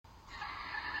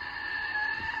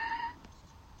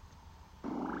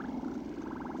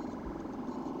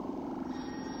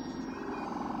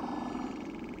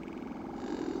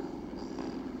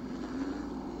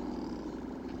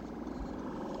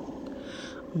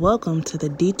Welcome to the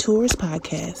Detours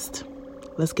Podcast.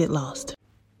 Let's get lost.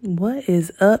 What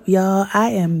is up, y'all?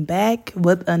 I am back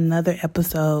with another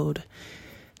episode.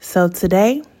 So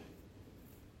today,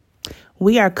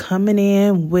 we are coming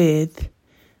in with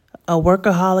a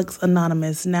Workaholics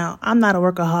Anonymous. Now, I'm not a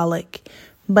workaholic,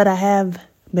 but I have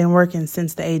been working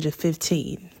since the age of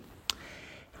 15.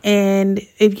 And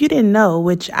if you didn't know,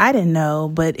 which I didn't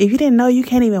know, but if you didn't know, you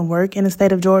can't even work in the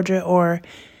state of Georgia, or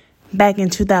back in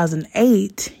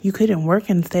 2008, you couldn't work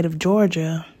in the state of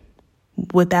Georgia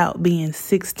without being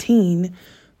 16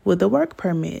 with a work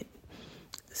permit.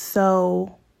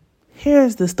 So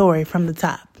here's the story from the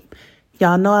top.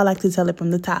 Y'all know I like to tell it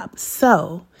from the top.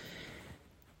 So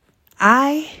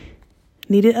I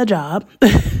needed a job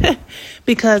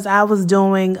because I was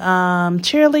doing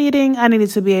cheerleading. I needed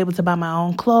to be able to buy my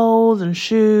own clothes and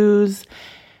shoes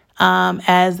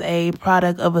as a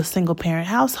product of a single parent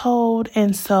household.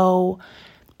 And so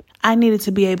I needed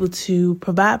to be able to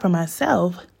provide for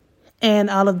myself and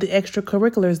all of the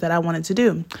extracurriculars that I wanted to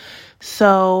do.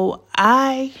 So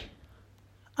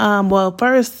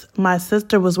first my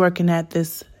sister was working at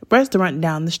this restaurant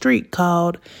down the street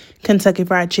called Kentucky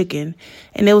Fried Chicken.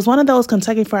 And it was one of those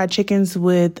Kentucky Fried Chickens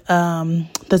with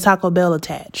the Taco Bell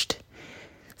attached.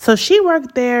 So she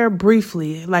worked there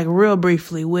briefly, like real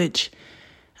briefly, which,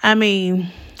 I mean,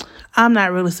 I'm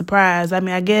not really surprised. I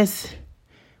mean, I guess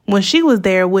when she was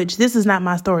there, which this is not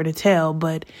my story to tell,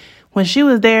 but when she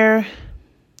was there,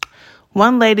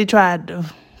 one lady tried to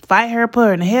fight her, put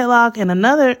her in a headlock,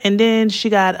 and then she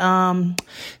got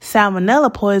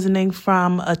salmonella poisoning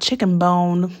from a chicken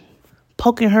bone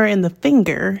poking her in the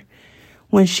finger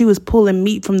when she was pulling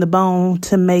meat from the bone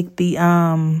to make the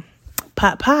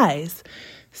pot pies.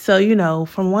 So,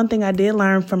 from one thing I did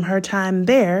learn from her time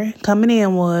there coming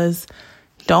in was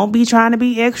don't be trying to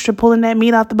be extra pulling that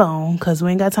meat off the bone, because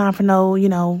we ain't got time for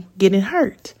no, getting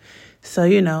hurt. So,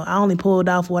 I only pulled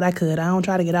off what I could. I don't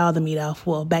try to get all the meat off.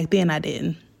 Well, back then I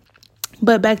didn't.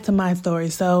 But back to my story.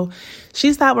 So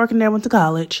she stopped working there, went to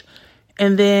college.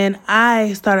 And then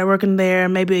I started working there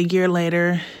maybe a year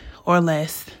later or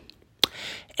less.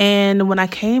 And when I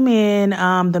came in,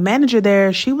 the manager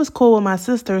there, she was cool with my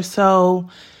sister. So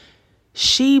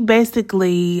she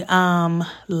basically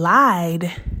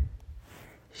lied.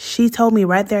 She told me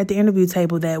right there at the interview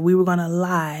table that we were going to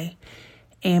lie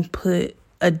and put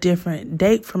a different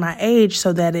date for my age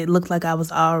so that it looked like I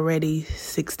was already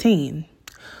 16.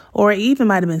 Or it even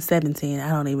might have been 17. I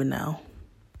don't even know.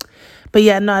 But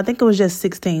yeah, no, I think it was just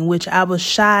 16, which I was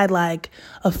shy like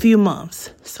a few months.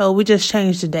 So we just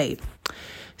changed the date.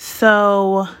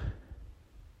 So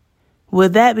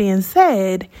with that being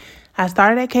said, I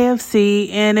started at KFC,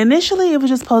 and initially it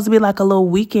was just supposed to be like a little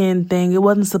weekend thing. It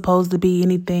wasn't supposed to be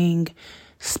anything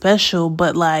special,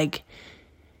 but like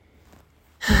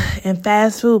in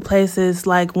fast food places,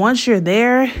 like once you're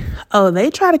there, they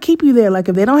try to keep you there. Like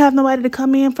if they don't have nobody to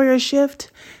come in for your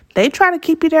shift, they try to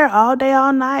keep you there all day,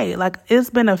 all night. Like it's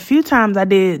been a few times I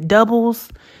did doubles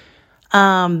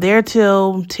there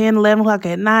till 10, 11 o'clock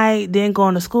at night, then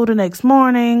going to school the next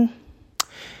morning.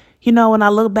 When I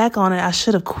look back on it, I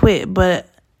should have quit. But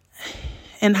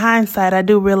in hindsight, I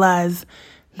do realize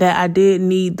that I did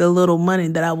need the little money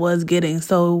that I was getting.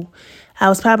 So I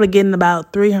was probably getting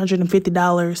about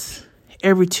 $350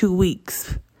 every 2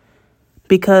 weeks,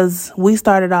 because we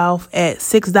started off at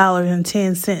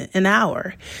 $6.10 an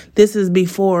hour. This is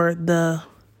before the,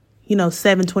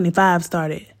 $7.25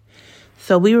 started.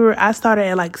 So I started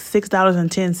at like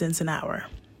 $6.10 an hour.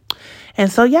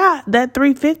 And so, yeah, that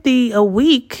 $350 a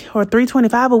week or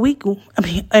 $325 a week,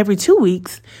 every 2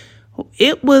 weeks,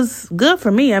 it was good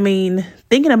for me. I mean,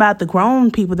 thinking about the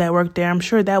grown people that worked there, I'm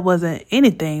sure that wasn't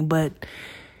anything. But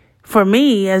for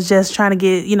me, as just trying to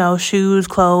get, shoes,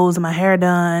 clothes, and my hair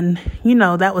done,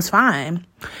 that was fine.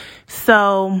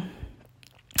 So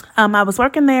I was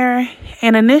working there,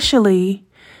 and initially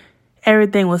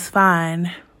everything was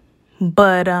fine.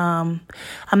 But I'm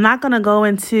not going to go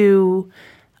into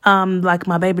like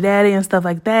my baby daddy and stuff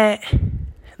like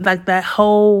that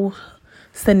whole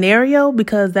scenario,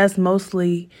 because that's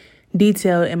mostly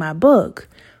detailed in my book.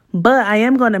 But I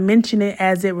am going to mention it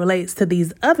as it relates to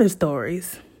these other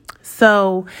stories.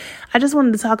 So I just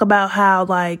wanted to talk about how,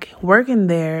 like, working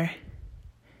there,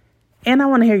 and I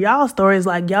want to hear y'all stories,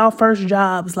 like y'all first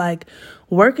jobs, like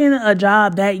working a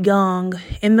job that young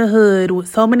in the hood with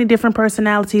so many different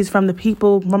personalities, from the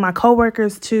people, from my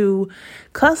coworkers to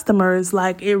customers.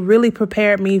 Like, it really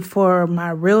prepared me for my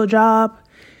real job.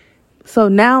 So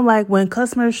now, like, when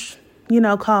customers,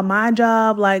 call my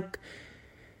job, like,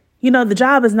 the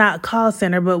job is not a call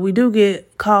center, but we do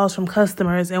get calls from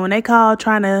customers. And when they call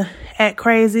trying to act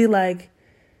crazy, like,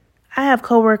 I have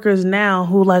coworkers now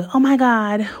who like, oh my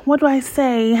God, what do I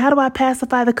say? How do I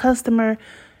pacify the customer?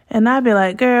 And I'd be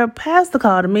like, girl, pass the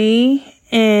call to me.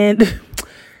 And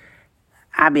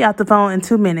I'd be out the phone in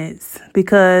 2 minutes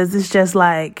because it's just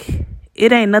like,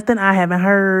 it ain't nothing I haven't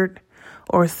heard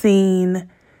or seen.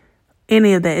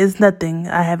 Any of that. It's nothing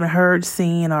I haven't heard,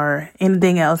 seen, or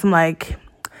anything else. I'm like,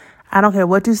 I don't care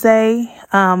what you say,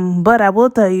 but I will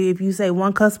tell you, if you say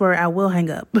one cuss word, I will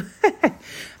hang up.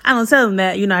 I don't tell them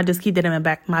that, I just keep that in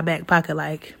my back pocket.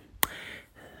 Like,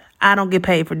 I don't get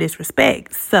paid for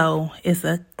disrespect, so it's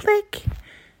a click.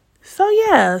 So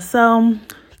yeah, so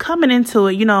coming into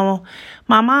it,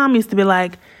 my mom used to be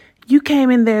like, you came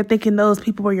in there thinking those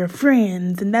people were your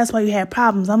friends, and that's why you had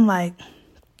problems. I'm like,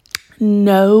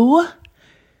 no.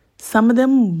 Some of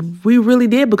them, we really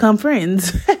did become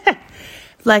friends.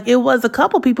 Like, it was a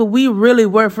couple people we really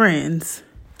were friends.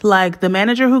 Like, the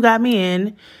manager who got me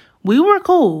in, we were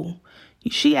cool.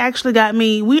 She actually got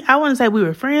me, I wouldn't say we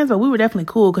were friends, but we were definitely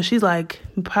cool because she's like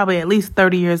probably at least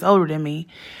 30 years older than me.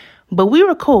 But we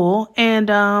were cool.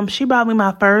 And she bought me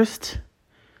my first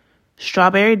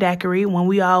strawberry daiquiri when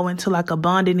we all went to like a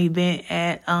bonding event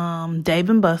at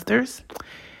Dave & Buster's.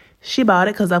 She bought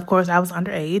it because, of course, I was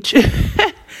underage.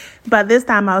 By this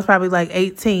time, I was probably like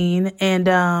 18. And,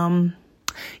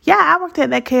 I worked at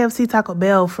that KFC Taco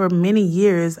Bell for many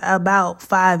years, about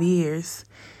 5 years.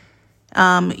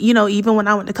 Even when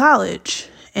I went to college.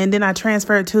 And then I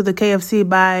transferred to the KFC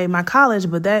by my college,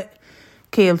 but that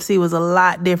KFC was a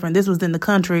lot different. This was in the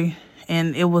country,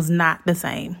 and it was not the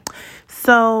same.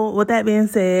 So, with that being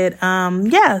said,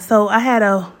 so I had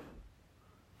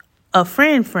a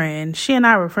friend. She and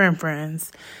I were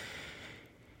friends.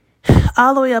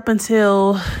 All the way up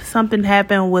until something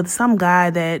happened with some guy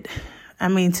that,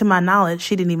 to my knowledge,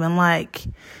 she didn't even like.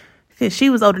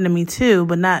 She was older than me too,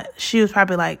 but she was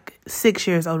probably like 6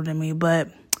 years older than me. But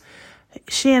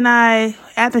she and I,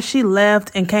 after she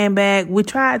left and came back, we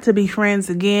tried to be friends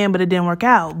again, but it didn't work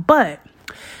out. But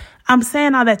I'm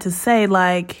saying all that to say,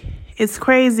 like, it's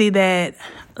crazy that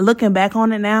looking back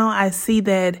on it now, I see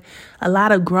that a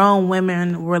lot of grown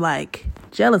women were like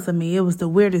jealous of me. It was the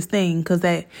weirdest thing because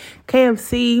at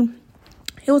KFC,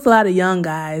 it was a lot of young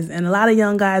guys, and a lot of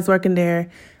young guys working there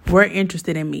were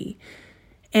interested in me.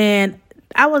 And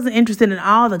I wasn't interested in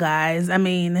all the guys.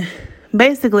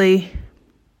 Basically,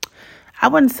 I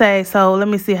wouldn't say, so let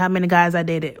me see how many guys I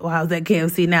dated while I was at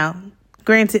KFC. Now,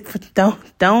 granted,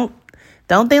 don't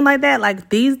think like that. Like,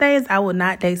 these days, I would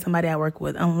not date somebody I work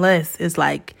with unless it's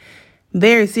like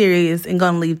very serious and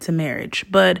gonna lead to marriage.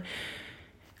 But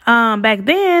back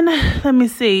then, let me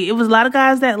see, it was a lot of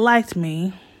guys that liked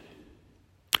me.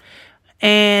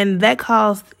 And that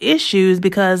caused issues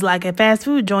because, like, at fast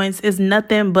food joints, it's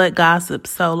nothing but gossip.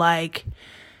 So, like,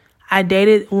 I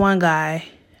dated one guy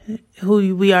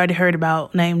who we already heard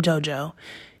about named JoJo.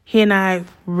 He and I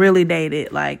really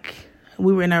dated. Like,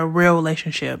 we were in a real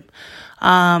relationship.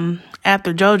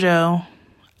 After JoJo,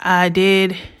 I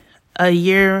did a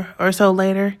year or so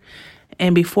later.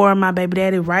 And right before my baby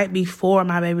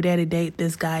daddy dated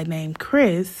this guy named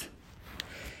Chris.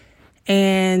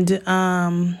 And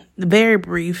very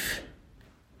brief.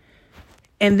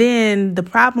 And then the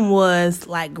problem was,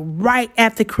 like, right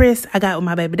after Chris, I got with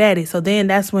my baby daddy. So then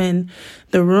that's when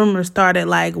the rumors started.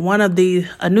 Like,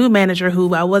 a new manager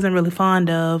who I wasn't really fond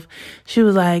of, she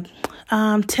was like,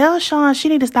 tell Sean she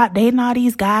need to stop dating all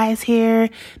these guys here.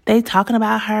 They talking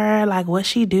about her, like, what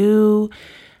she do.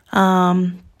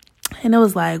 And it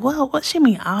was like, well, what she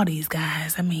mean all these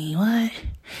guys? What?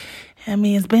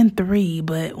 It's been 3,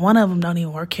 but one of them don't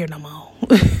even work here no more.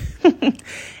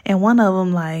 And one of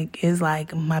them, like, is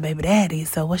like my baby daddy.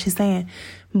 So what she's saying?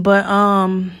 But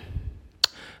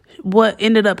what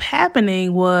ended up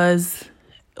happening was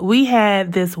we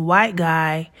had this white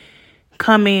guy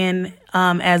come in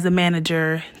as a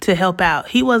manager to help out.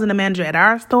 He wasn't a manager at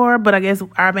our store, but I guess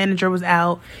our manager was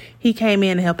out. He came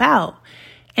in to help out.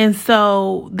 And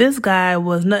so this guy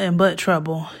was nothing but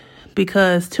trouble.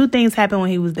 Because 2 things happened when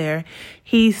he was there.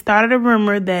 He started a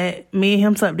rumor that me and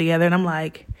him slept together. And I'm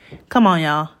like, come on,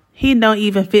 y'all. He don't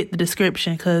even fit the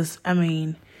description because,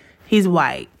 he's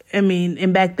white.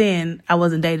 And back then, I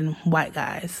wasn't dating white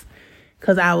guys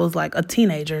because I was like a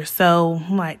teenager. So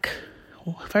I'm like,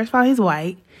 first of all, he's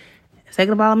white.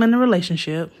 Second of all, I'm in a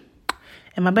relationship.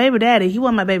 And my baby daddy, he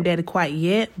wasn't my baby daddy quite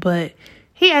yet, but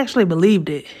he actually believed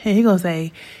it. And he gonna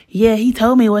say, yeah, he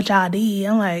told me what y'all did.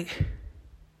 I'm like,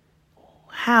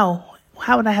 how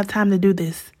would I have time to do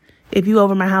this if you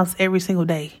over my house every single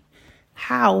day?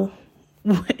 How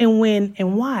and when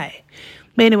and why?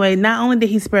 But anyway, not only did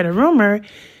he spread a rumor,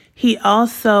 He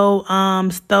also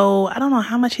stole, I don't know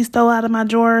how much he stole out of my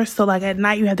drawer. So like at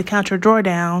night you have to count your drawer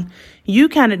down. You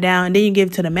count it down and then you give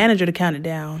it to the manager to count it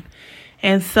down.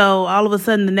 And so all of a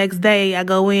sudden the next day I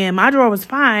go in, my drawer was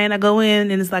fine. I go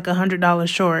in and it's like $100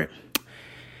 short.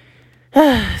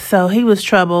 So he was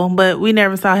trouble, but we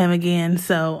never saw him again.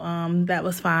 So that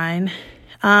was fine.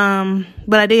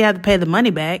 But I did have to pay the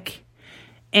money back.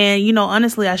 And, you know,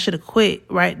 honestly, I should have quit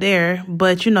right there.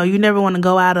 But, you know, you never want to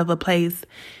go out of a place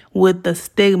with the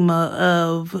stigma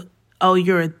of, oh,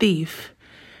 you're a thief.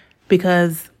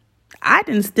 Because I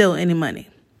didn't steal any money.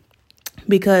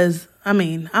 Because, I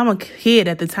mean, I'm a kid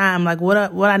at the time. Like, what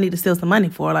I need to steal some money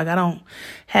for? Like, I don't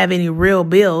have any real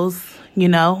bills, you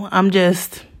know. I'm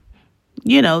just,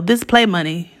 you know, this play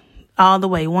money all the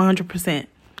way, 100%.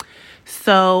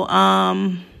 So,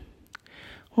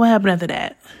 what happened after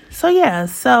that? So, yeah,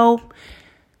 so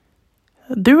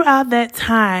throughout that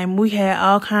time, we had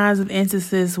all kinds of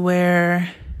instances where,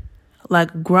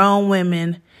 like, grown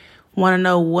women want to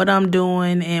know what I'm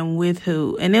doing and with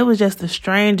who. And it was just the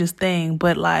strangest thing.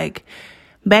 But, like,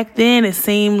 back then it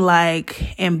seemed,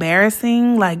 like,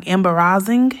 embarrassing.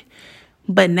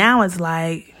 But now it's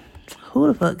like, who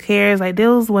the fuck cares? Like,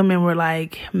 those women were,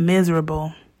 like,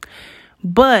 miserable.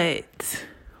 But...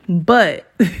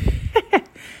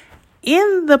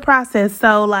 in the process,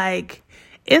 so, like,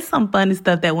 it's some funny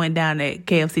stuff that went down at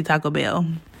KFC Taco Bell.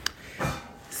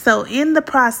 So, in the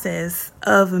process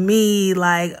of me,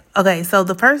 like, okay, so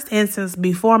the first instance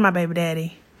before my baby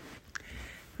daddy,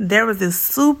 there was this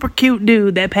super cute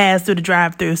dude that passed through the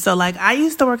drive-thru. So, like, I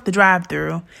used to work the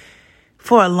drive-thru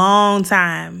for a long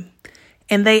time.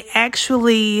 And they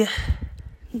actually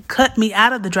cut me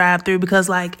out of the drive-thru because,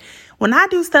 like, when I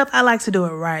do stuff, I like to do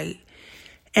it right.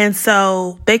 And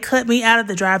so they cut me out of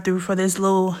the drive-thru for this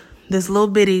little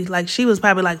bitty, like, she was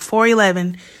probably like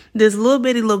 4'11", this little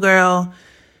bitty little girl.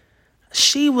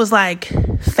 She was like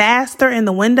faster in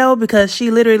the window because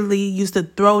she literally used to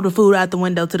throw the food out the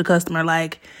window to the customer.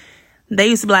 Like, they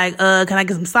used to be like, can I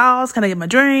get some sauce? Can I get my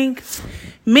drink?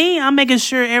 Me, I'm making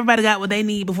sure everybody got what they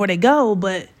need before they go.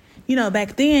 But, you know,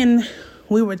 back then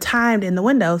we were timed in the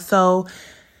window. So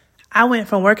I went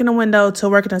from working the window to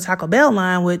working the Taco Bell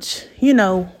line, which, you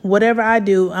know, whatever I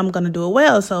do, I'm going to do it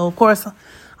well. So, of course,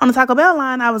 on the Taco Bell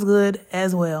line, I was good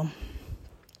as well.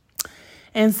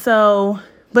 And so,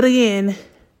 but again,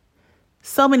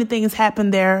 so many things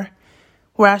happened there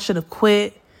where I should have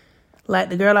quit. Like,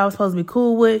 the girl I was supposed to be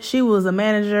cool with, she was a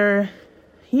manager,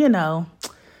 you know,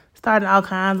 starting all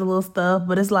kinds of little stuff.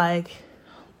 But it's like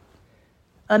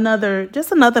another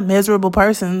miserable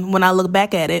person when I look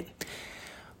back at it.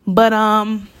 But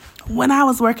when I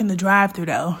was working the drive-thru,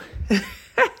 though,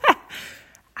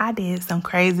 I did some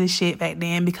crazy shit back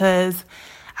then because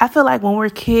I feel like when we're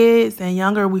kids and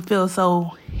younger, we feel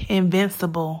so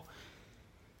invincible.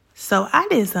 So I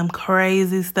did some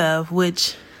crazy stuff,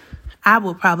 which I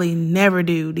would probably never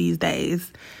do these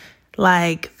days.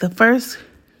 Like, the first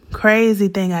crazy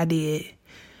thing I did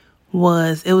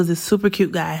was, it was a super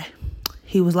cute guy.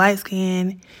 He was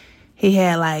light-skinned. He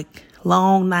had, like,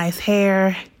 long, nice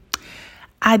hair.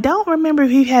 I don't remember if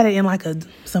he had it in like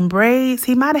some braids.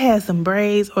 He might have had some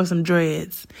braids or some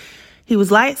dreads. He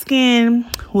was light-skinned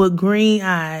with green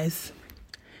eyes.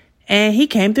 And he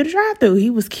came through the drive-thru. He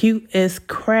was cute as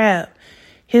crap.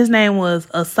 His name was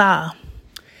Asa.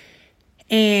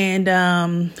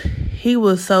 And he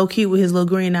was so cute with his little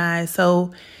green eyes.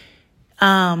 So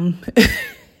when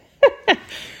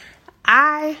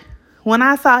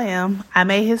I saw him, I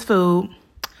made his food.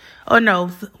 Oh,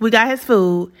 no, we got his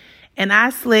food. And I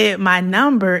slid my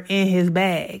number in his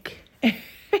bag.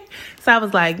 So I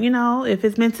was like, you know, if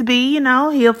it's meant to be, you know,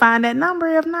 he'll find that number.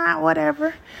 If not,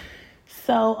 whatever.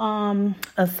 So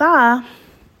Asa,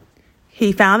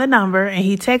 he found the number and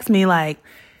he texted me like,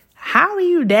 how are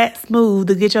you that smooth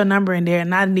to get your number in there?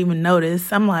 And I didn't even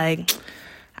notice. I'm like,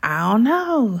 I don't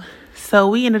know. So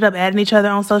we ended up adding each other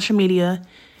on social media.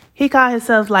 He called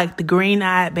himself like the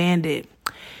Green-Eyed Bandit.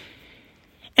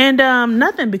 And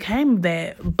nothing became of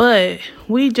that, but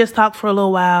we just talked for a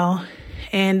little while.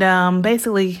 And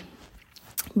basically,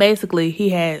 he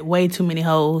had way too many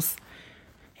hoes.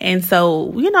 And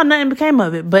so, you know, nothing became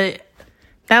of it. But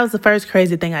that was the first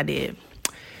crazy thing I did.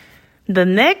 The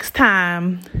next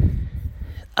time,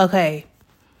 okay,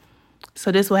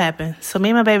 so this what happened. So me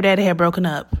and my baby daddy had broken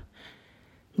up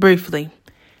briefly.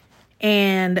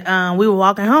 And we were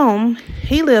walking home.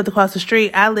 He lived across the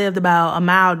street. I lived about a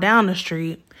mile down the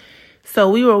street. So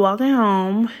we were walking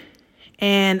home,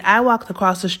 and I walked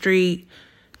across the street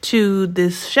to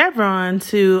this Chevron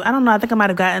I don't know, I think I might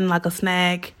have gotten like a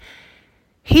snack.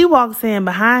 He walks in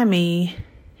behind me,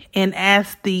 and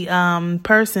asked the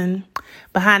person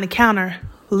behind the counter,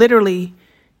 literally,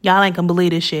 y'all ain't gonna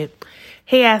believe this shit.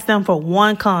 He asked them for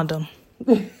one condom.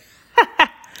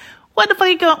 What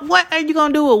are you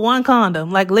gonna do with one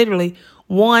condom? Like literally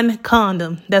one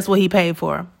condom. That's what he paid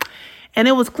for. And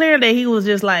it was clear that he was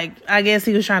just like, I guess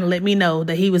he was trying to let me know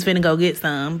that he was finna go get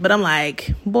some. But I'm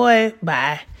like, boy,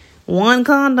 bye. One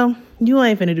condom? You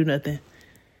ain't finna do nothing.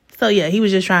 So yeah, he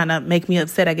was just trying to make me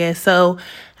upset, I guess. So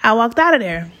I walked out of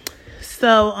there.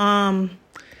 So,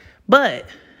 but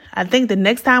I think the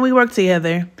next time we worked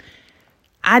together,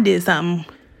 I did something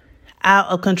out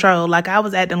of control. Like I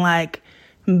was acting like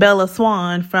Bella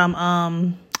Swan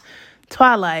from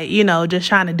Twilight, just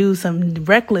trying to do some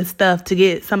reckless stuff to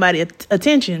get somebody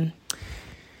attention.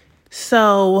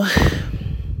 So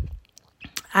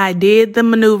I did the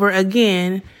maneuver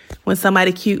again when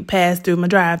somebody cute passed through my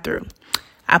drive-thru.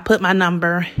 I put my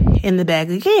number in the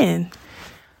bag again.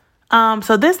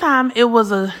 So this time it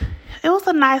was a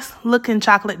nice looking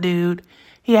chocolate dude.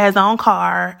 He has his own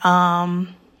car.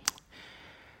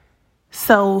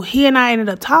 So he and I ended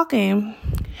up talking,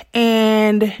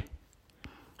 and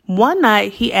one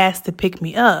night he asked to pick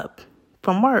me up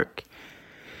from work.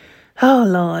 Oh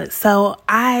Lord. So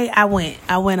I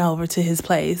went over to his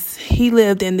place. He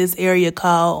lived in this area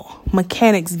called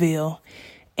Mechanicsville.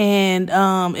 And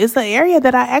it's an area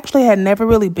that I actually had never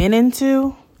really been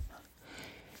into.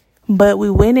 But we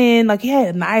went in, like he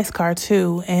had a nice car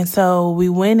too. And so we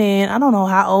went in. I don't know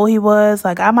how old he was.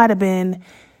 Like I might have been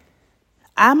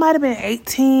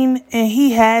 18, and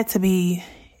he had to be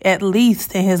at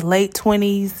least in his late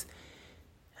 20s,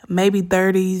 maybe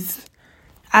 30s.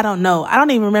 I don't know. I don't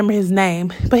even remember his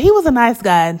name, but he was a nice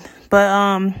guy.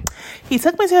 But he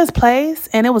took me to his place,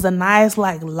 and it was a nice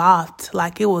like loft.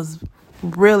 Like it was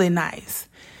really nice.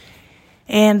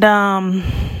 And nothing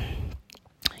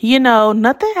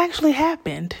actually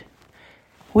happened.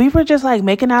 We were just like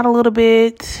making out a little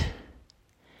bit.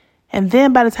 And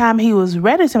then by the time he was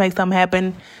ready to make something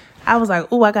happen, I was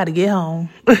like, "Ooh, I got to get home."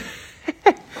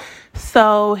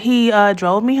 So he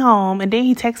drove me home, and then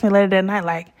he texted me later that night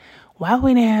like, "Why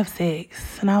we didn't have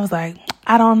sex?" And I was like,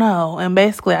 "I don't know." And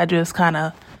basically, I just kind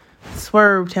of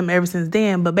swerved him ever since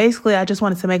then. But basically, I just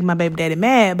wanted to make my baby daddy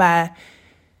mad by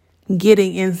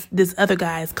getting in this other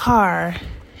guy's car,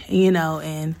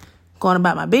 and going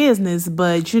about my business.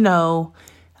 But,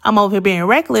 I'm over here being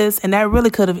reckless, and that really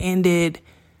could have ended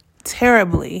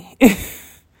terribly.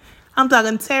 I'm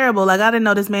talking terrible. Like, I didn't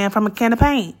know this man from a can of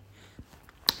paint.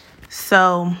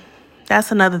 So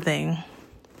that's another thing.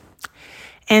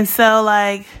 And so,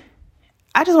 like,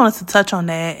 I just wanted to touch on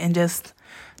that and just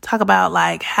talk about,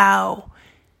 like, how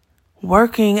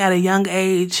working at a young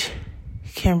age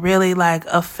can really, like,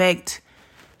 affect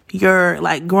your,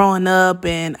 like, growing up.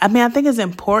 And, I think it's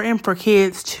important for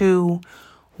kids to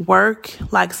work,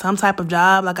 like, some type of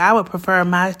job. Like, I would prefer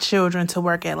my children to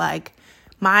work at, like,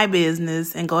 my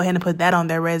business and go ahead and put that on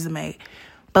their resume.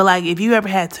 But, like, if you ever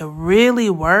had to really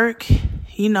work,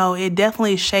 it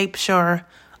definitely shapes your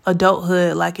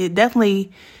adulthood. Like, it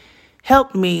definitely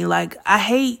helped me. Like, I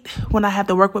hate when I have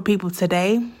to work with people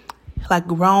today, like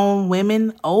grown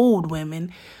women, old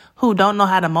women, who don't know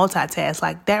how to multitask.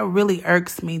 Like, that really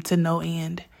irks me to no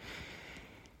end.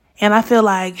 And I feel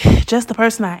like just the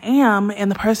person I am and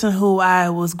the person who I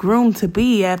was groomed to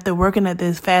be after working at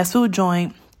this fast food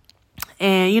joint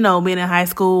and, being in high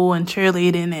school and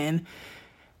cheerleading and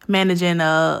managing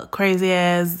a crazy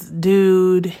ass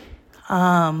dude,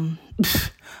 all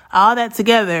that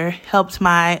together helped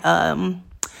my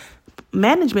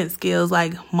management skills,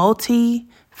 like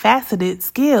multifaceted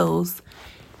skills.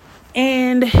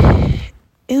 And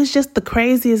it was just the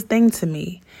craziest thing to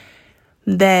me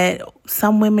that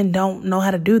some women don't know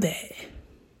how to do that.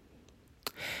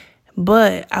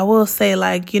 But I will say,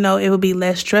 like, it would be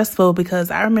less stressful because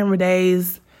I remember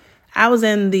days I was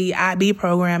in the IB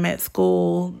program at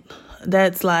school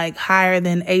that's like higher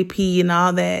than AP and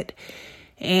all that.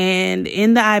 And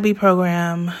in the IB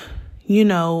program,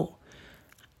 I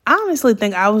honestly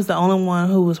think I was the only one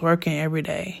who was working every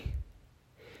day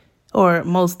or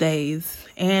most days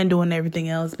and doing everything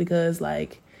else because,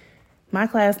 like, my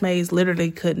classmates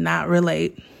literally could not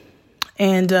relate.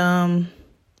 And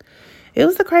it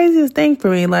was the craziest thing for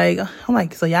me. Like, I'm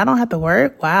like, so y'all don't have to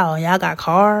work? Wow, y'all got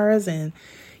cars. And,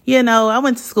 I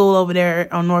went to school over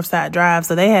there on Northside Drive,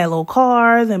 so they had little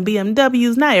cars and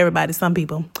BMWs. Not everybody, some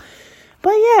people.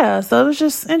 But yeah, so it was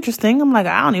just interesting. I'm like,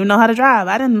 I don't even know how to drive.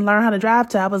 I didn't learn how to drive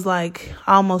till I was like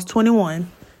almost 21.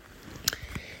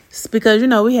 It's because,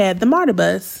 we had the MARTA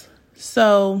bus.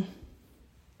 So,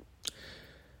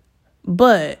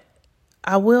 but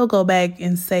I will go back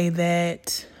and say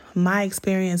that my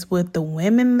experience with the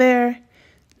women there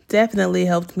definitely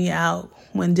helped me out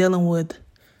when dealing with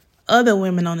other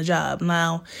women on the job.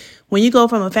 Now, when you go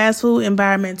from a fast food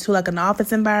environment to like an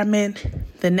office environment,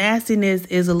 the nastiness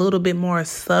is a little bit more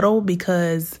subtle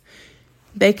because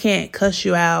they can't cuss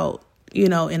you out,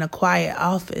 in a quiet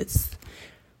office.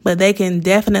 But they can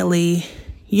definitely,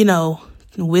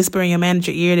 whisper in your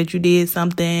manager ear that you did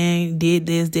something, did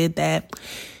this, did that.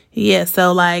 Yeah,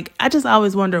 so like I just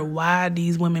always wonder why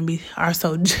these women are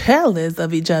so jealous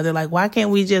of each other. Like, why can't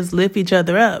we just lift each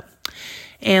other up?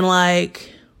 And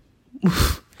like,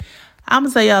 I'm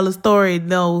gonna tell y'all a story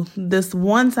though. This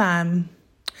one time,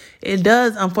 it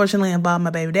does unfortunately involve my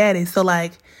baby daddy. So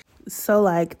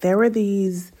like there were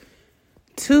these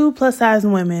 2 plus size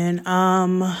women.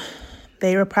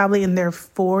 They were probably in their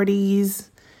 40s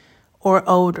or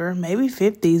older, maybe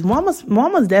 50s. One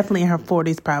was definitely in her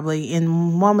 40s probably,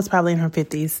 and one was probably in her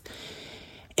 50s.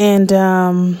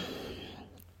 And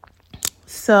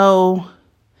so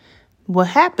what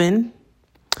happened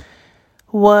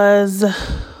was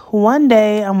one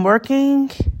day I'm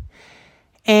working,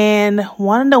 and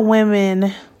one of the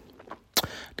women,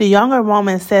 the younger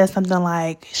woman, said something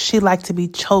like she liked to be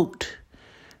choked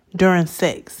during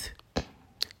sex.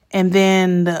 And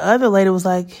then the other lady was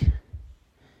like,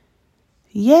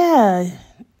 yeah,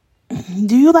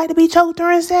 do you like to be choked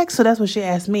during sex? So that's what she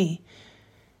asked me.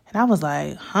 And I was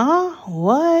like, huh?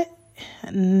 What?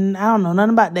 And I don't know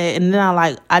nothing about that. And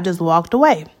then I just walked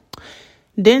away.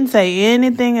 Didn't say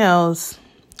anything else.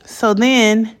 So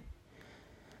then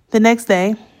the next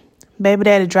day, baby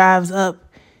daddy drives up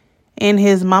in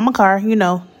his mama car.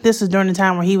 This was during the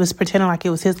time where he was pretending like it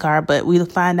was his car, but we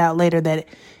find out later that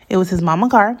it was his mama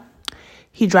car.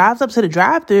 He drives up to the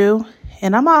drive-thru,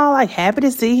 and I'm all like happy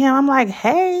to see him. I'm like,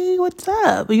 hey, what's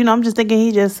up? I'm just thinking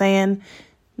he just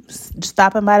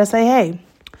stopping by to say hey.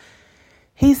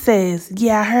 He says,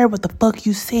 yeah, I heard what the fuck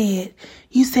you said.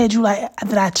 You said you like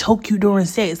that I choke you during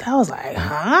sex. I was like,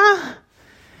 huh?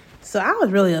 So I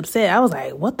was really upset. I was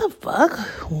like, what the fuck?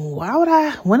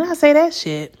 When did I say that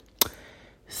shit?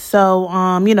 So,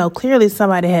 clearly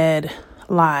somebody had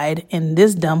lied, and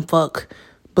this dumb fuck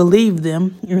believed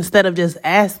them instead of just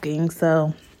asking.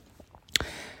 So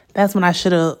that's when I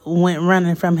should have went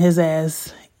running from his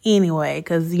ass anyway,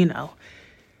 because,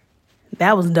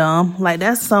 that was dumb. Like,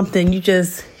 that's something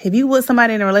if you with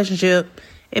somebody in a relationship,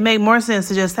 it make more sense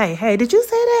to just say, hey, did you say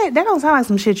that? That don't sound like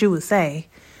some shit you would say.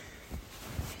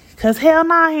 Because hell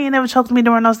nah, he ain't never choked me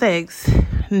during no sex.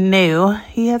 No,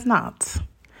 he has not.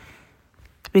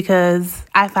 Because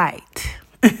I fight.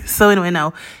 So anyway,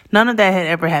 no, none of that had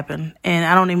ever happened. And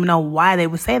I don't even know why they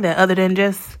would say that other than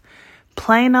just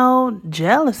plain old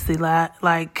jealousy.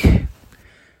 Like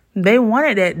they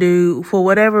wanted that dude for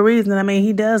whatever reason. I mean,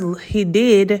 he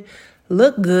did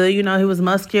look good. He was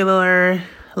muscular,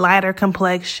 lighter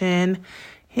complexion.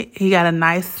 He got a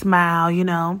nice smile,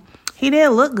 He did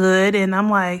look good. And I'm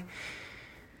like,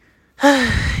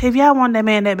 if y'all want that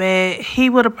man that bad, he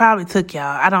would have probably took y'all.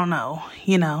 I don't know,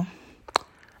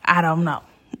 I don't know.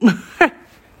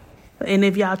 And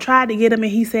if y'all tried to get him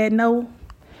and he said no,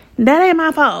 that ain't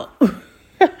my fault.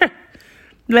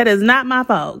 That is not my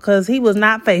fault, because he was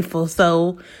not faithful.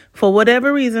 So for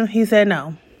whatever reason, he said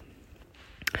no.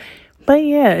 But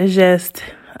yeah, it's just,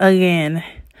 again,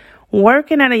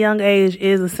 working at a young age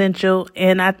is essential.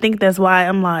 And I think that's why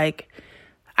I'm like,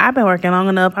 I've been working long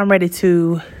enough. I'm ready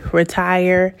to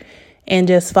retire and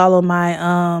just follow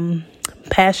my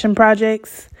passion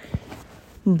projects.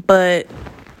 But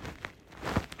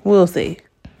we'll see.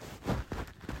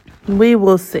 We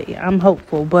will see. I'm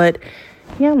hopeful. But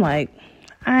yeah, I'm like,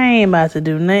 I ain't about to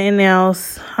do nothing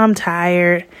else. I'm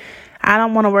tired. I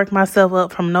don't want to work myself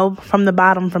up from the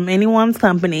bottom from anyone's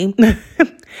company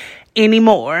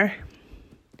anymore.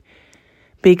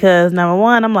 Because number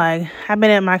one, I'm like, I've been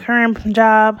at my current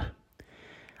job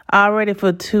already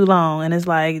for too long. And it's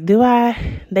like,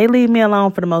 they leave me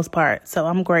alone for the most part. So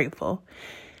I'm grateful.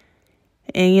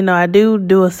 And, I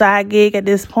do a side gig at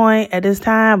this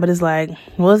time, but it's like,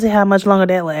 we'll see how much longer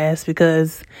that lasts,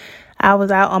 because I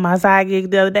was out on my side gig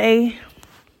the other day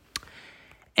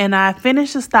and I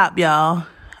finished the stop, y'all.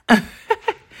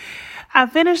 I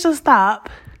finished the stop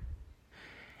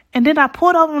and then I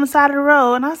pulled over on the side of the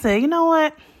road and I said, you know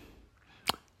what?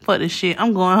 Fuck this shit.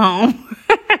 I'm going home.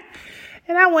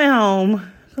 And I went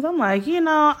home because I'm like,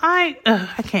 I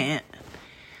can't.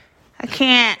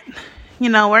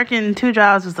 Working 2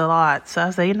 jobs is a lot. So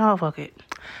I said, fuck it.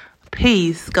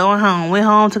 Peace. Going home. Went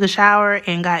home, took a shower,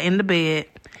 and got into bed.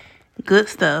 Good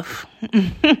stuff.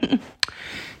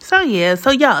 So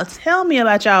y'all, tell me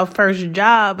about y'all first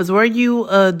jobs. Were you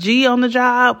a G on the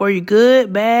job? Were you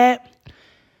good, bad?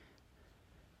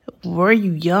 Were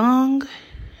you young?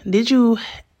 Did you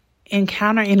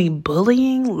encounter any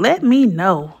bullying? Let me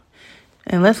know.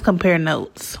 And let's compare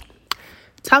notes.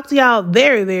 Talk to y'all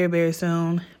very, very, very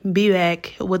soon. Be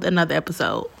back with another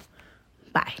episode.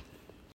 Bye.